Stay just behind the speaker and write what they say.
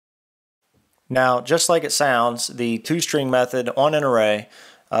Now, just like it sounds, the toString method on an array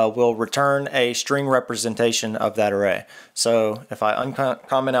will return a string representation of that array. So if I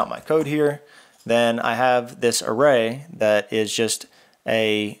uncomment out my code here, then I have this array that is just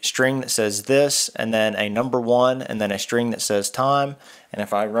a string that says this, and then a number 1, and then a string that says time. And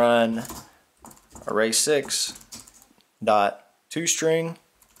if I run array6.toString,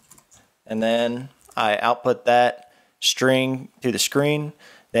 and then I output that string to the screen,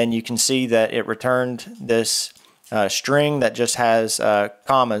 then you can see that it returned this string that just has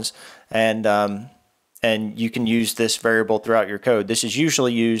commas, and you can use this variable throughout your code. This is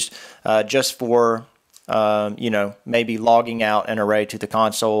usually used just for maybe logging out an array to the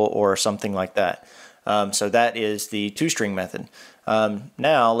console or something like that. So that is the toString method.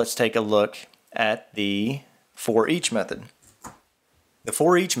 Now let's take a look at the ForEach method. The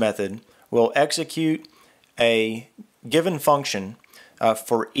ForEach method will execute a given function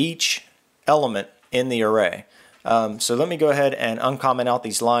for each element in the array. So let me go ahead and uncomment out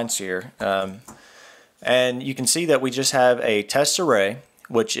these lines here. And you can see that we just have a test array,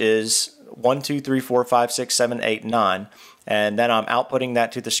 which is 1, 2, 3, 4, 5, 6, 7, 8, 9. And then I'm outputting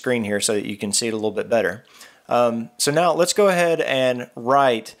that to the screen here so that you can see it a little bit better. So now let's go ahead and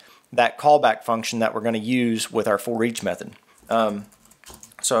write that callback function that we're going to use with our ForEach method.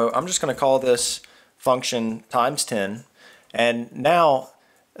 So I'm just going to call this function times 10. And now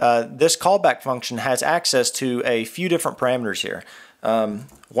this callback function has access to a few different parameters here.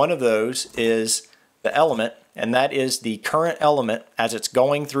 One of those is the element, and that is the current element as it's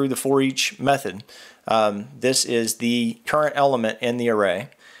going through the ForEach method. This is the current element in the array.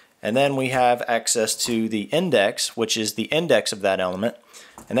 And then we have access to the index, which is the index of that element.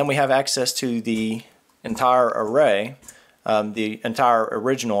 And then we have access to the entire array, the entire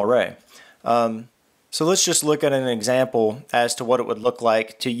original array. So let's just look at an example as to what it would look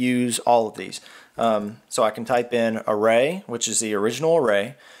like to use all of these. So I can type in array, which is the original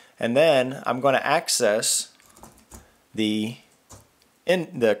array, and then I'm going to access the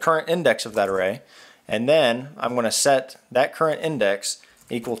current index of that array, and then I'm going to set that current index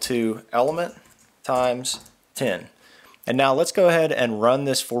equal to element times 10. And now let's go ahead and run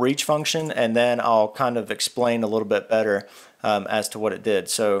this ForEach function, and then I'll kind of explain a little bit better as to what it did.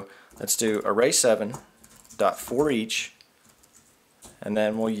 So let's do array7.forEach, and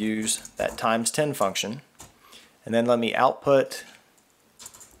then we'll use that times 10 function. And then let me output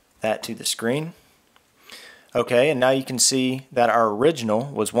that to the screen. Okay, and now you can see that our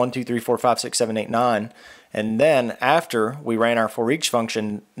original was 1, 2, 3, 4, 5, 6, 7, 8, 9. And then after we ran our ForEach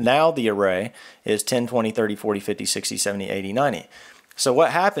function, now the array is 10, 20, 30, 40, 50, 60, 70, 80, 90. So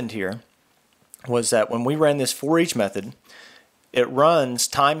what happened here was that when we ran this ForEach method, it runs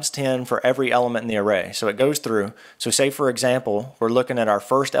times 10 for every element in the array. So it goes through. So say for example, we're looking at our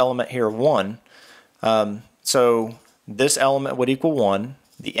first element here, 1. So this element would equal 1,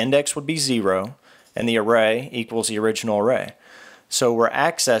 the index would be 0, and the array equals the original array. So we're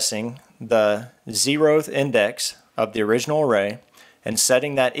accessing the 0th index of the original array and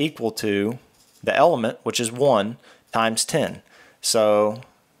setting that equal to the element, which is 1, times 10. So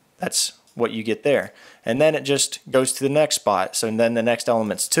that's what you get there. And then it just goes to the next spot. So then the next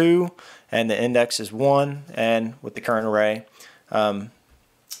element's 2, and the index is 1, and with the current array. And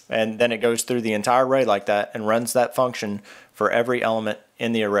then it goes through the entire array like that and runs that function for every element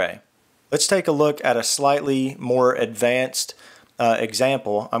in the array. Let's take a look at a slightly more advanced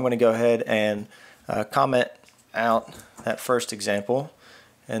example. I'm going to go ahead and comment out that first example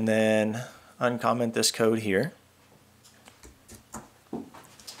and then uncomment this code here.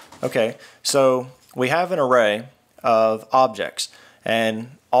 Okay, so we have an array of objects,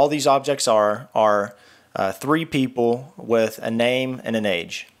 and all these objects are 3 people with a name and an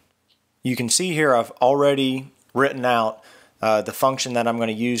age. You can see here I've already written out the function that I'm going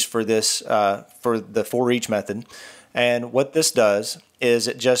to use for this for the ForEach method, and what this does is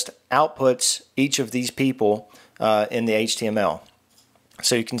it just outputs each of these people in the HTML.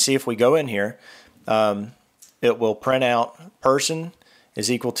 So you can see if we go in here, it will print out person is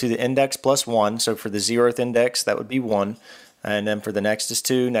equal to the index plus 1. So for the 0th index, that would be 1. And then for the next is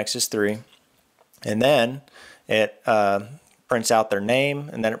 2, next is 3. And then it prints out their name,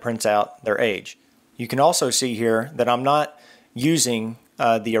 and then it prints out their age. You can also see here that I'm not using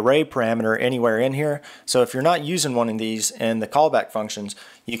the array parameter anywhere in here. So if you're not using one of these in the callback functions,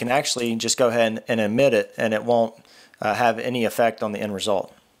 you can actually just go ahead and omit it, and it won't have any effect on the end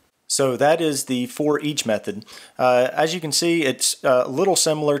result. So that is the ForEach method. As you can see, it's a little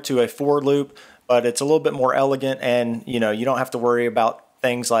similar to a for loop, but it's a little bit more elegant, and you don't have to worry about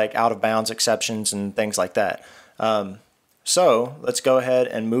things like out of bounds exceptions and things like that. So let's go ahead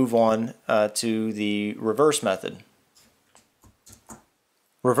and move on to the reverse method.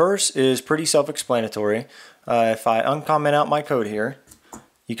 Reverse is pretty self-explanatory. If I uncomment out my code here,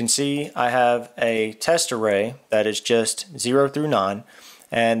 you can see I have a test array that is just 0 through 9,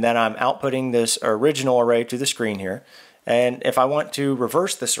 and then I'm outputting this original array to the screen here. And if I want to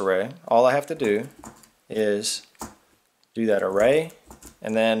reverse this array, all I have to do is do that array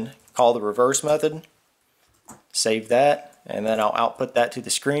and then call the reverse method, save that, and then I'll output that to the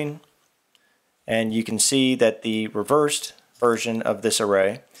screen. And you can see that the reversed version of this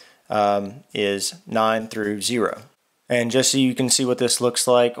array is 9 through 0. And just so you can see what this looks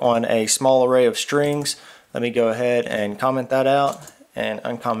like on a small array of strings, let me go ahead and comment that out and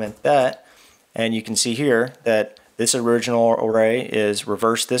uncomment that. And you can see here that this original array is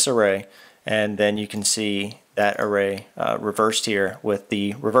reversed this array, and then you can see that array reversed here with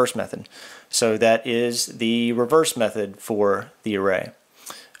the reverse method. So that is the reverse method for the array.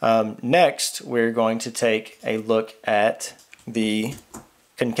 Next, we're going to take a look at the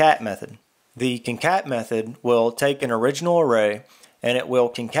concat method. The concat method will take an original array and it will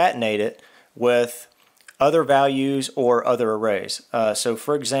concatenate it with other values or other arrays. So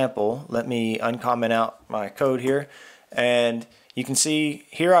for example, let me uncomment out my code here, and you can see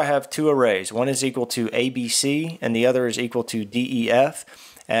here I have two arrays. One is equal to ABC and the other is equal to DEF,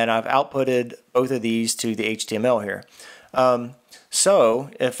 and I've outputted both of these to the HTML here. So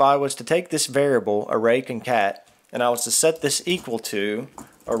if I was to take this variable array concat and I was to set this equal to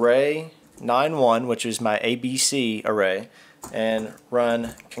array 9.1, which is my ABC array, and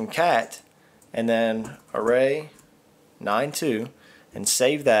run concat and then array 9.2 and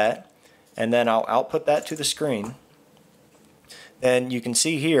save that, and then I'll output that to the screen, then you can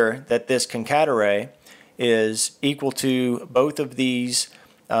see here that this concat array is equal to both of these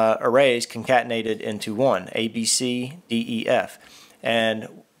arrays concatenated into one, ABC, DEF. And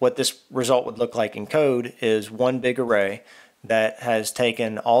what this result would look like in code is one big array that has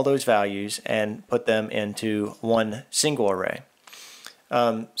taken all those values and put them into one single array.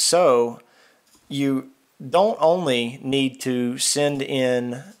 So you don't only need to send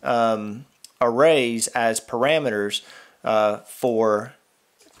in arrays as parameters for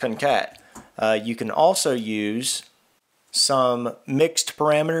concat. You can also use some mixed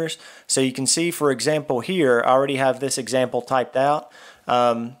parameters. So you can see, for example, here I already have this example typed out.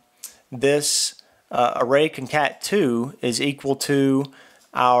 This array concat2 is equal to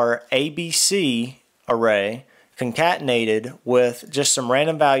our ABC array concatenated with just some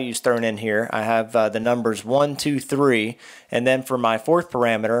random values thrown in here. I have the numbers 1, 2, 3, and then for my fourth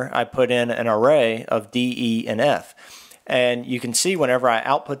parameter I put in an array of D, E, and F. And you can see whenever I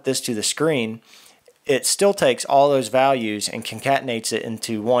output this to the screen, it still takes all those values and concatenates it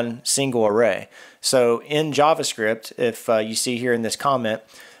into one single array. So in JavaScript, if you see here in this comment,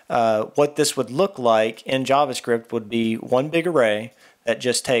 what this would look like in JavaScript would be one big array that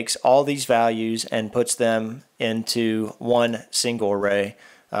just takes all these values and puts them into one single array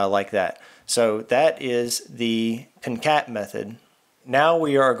like that. So that is the concat method. Now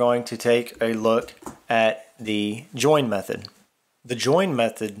we are going to take a look at the join method. The join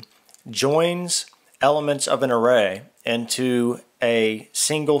method joins elements of an array into a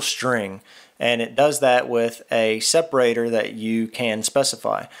single string, and it does that with a separator that you can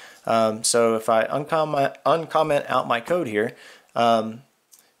specify. So if I uncomment out my code here,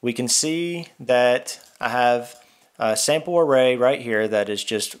 we can see that I have a sample array right here that is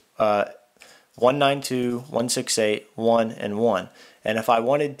just 192, 168, 1, and 1. And if I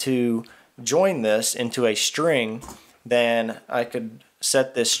wanted to join this into a string, then I could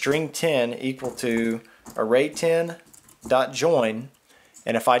set this string 10 equal to array10.join,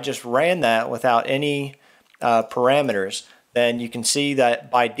 and if I just ran that without any parameters, then you can see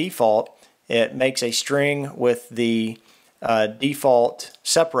that by default it makes a string with the default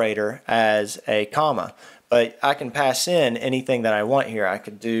separator as a comma. But I can pass in anything that I want here. I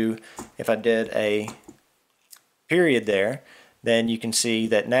could do, if I did a period there, then you can see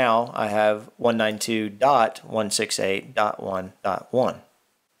that now I have 192.168.1.1.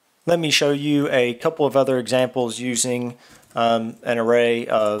 Let me show you a couple of other examples using an array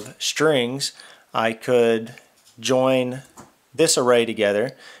of strings. I could join this array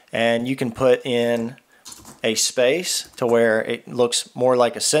together, and you can put in a space to where it looks more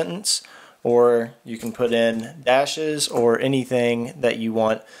like a sentence, or you can put in dashes or anything that you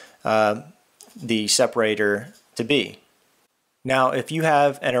want the separator to be. Now, if you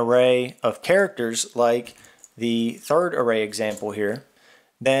have an array of characters like the third array example here,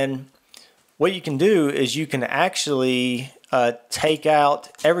 then what you can do is you can actually take out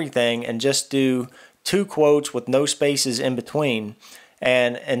everything and just do two quotes with no spaces in between.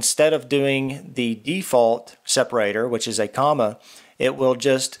 And instead of doing the default separator, which is a comma, it will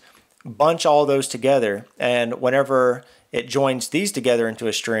just bunch all those together. And whenever it joins these together into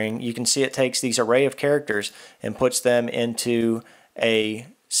a string, you can see it takes these array of characters and puts them into a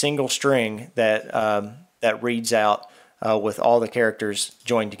single string that, that reads out with all the characters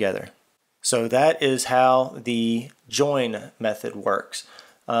joined together. So that is how the join method works.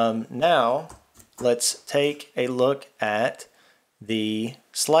 Now let's take a look at the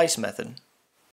slice method.